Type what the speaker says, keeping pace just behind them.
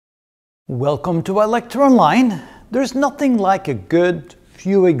Welcome to Algebra Online. There's nothing like a good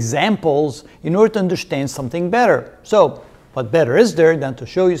few examples in order to understand something better. So, what better is there than to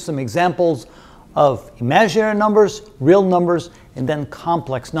show you some examples of imaginary numbers, real numbers, and then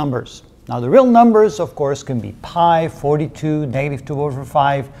complex numbers. Now, the real numbers, of course, can be pi, 42, negative 2 over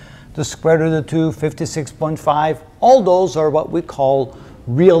 5, the square root of 2, 56.5. All those are what we call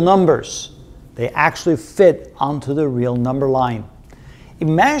real numbers. They actually fit onto the real number line.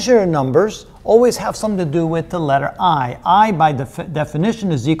 Imaginary numbers always have something to do with the letter I. I, by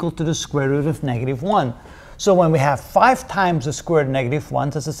definition, is equal to the square root of negative 1. So when we have 5 times the square root of negative 1,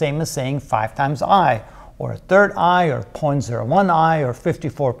 that's the same as saying 5 times I, or a third I, or 0.01 I, or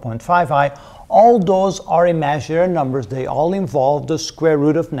 54.5 I. All those are imaginary numbers. They all involve the square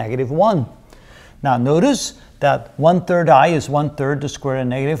root of negative 1. Now notice that 1/3 I is 1/3 the square root of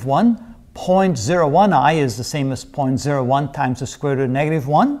negative 1. 0.01 I is the same as 0.01 times the square root of negative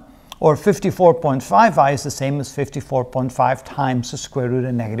 1, or 54.5 I is the same as 54.5 times the square root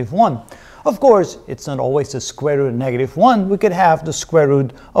of negative 1. Of course, it's not always the square root of negative 1. We could have the square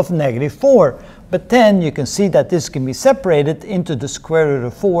root of negative 4. But then you can see that this can be separated into the square root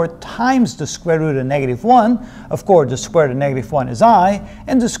of 4 times the square root of negative 1. Of course, the square root of negative 1 is I,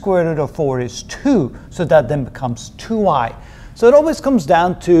 and the square root of 4 is 2. So that then becomes 2I. So it always comes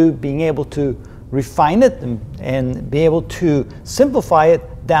down to being able to refine it and be able to simplify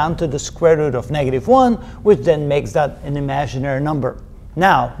it down to the square root of negative 1, which then makes that an imaginary number.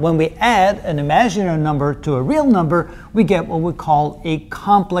 Now, when we add an imaginary number to a real number, we get what we call a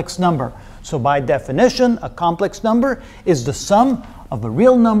complex number. So by definition, a complex number is the sum of a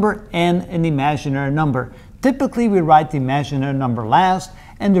real number and an imaginary number. Typically, we write the imaginary number last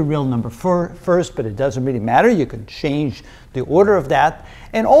and the real number first, but it doesn't really matter. You can change the order of that.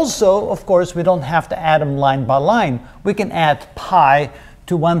 And also, of course, we don't have to add them line by line. We can add pi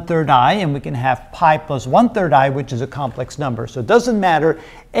to 1/3 I, and we can have pi plus 1/3 I, which is a complex number. So it doesn't matter.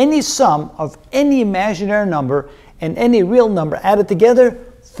 Any sum of any imaginary number and any real number added together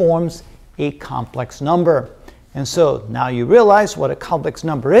forms a complex number. And so now you realize what a complex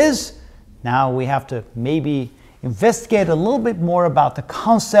number is. Now we have to maybe investigate a little bit more about the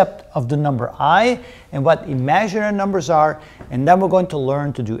concept of the number I and what imaginary numbers are, and then we're going to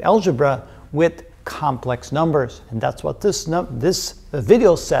learn to do algebra with complex numbers. And that's what this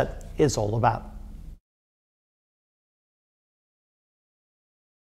video set is all about.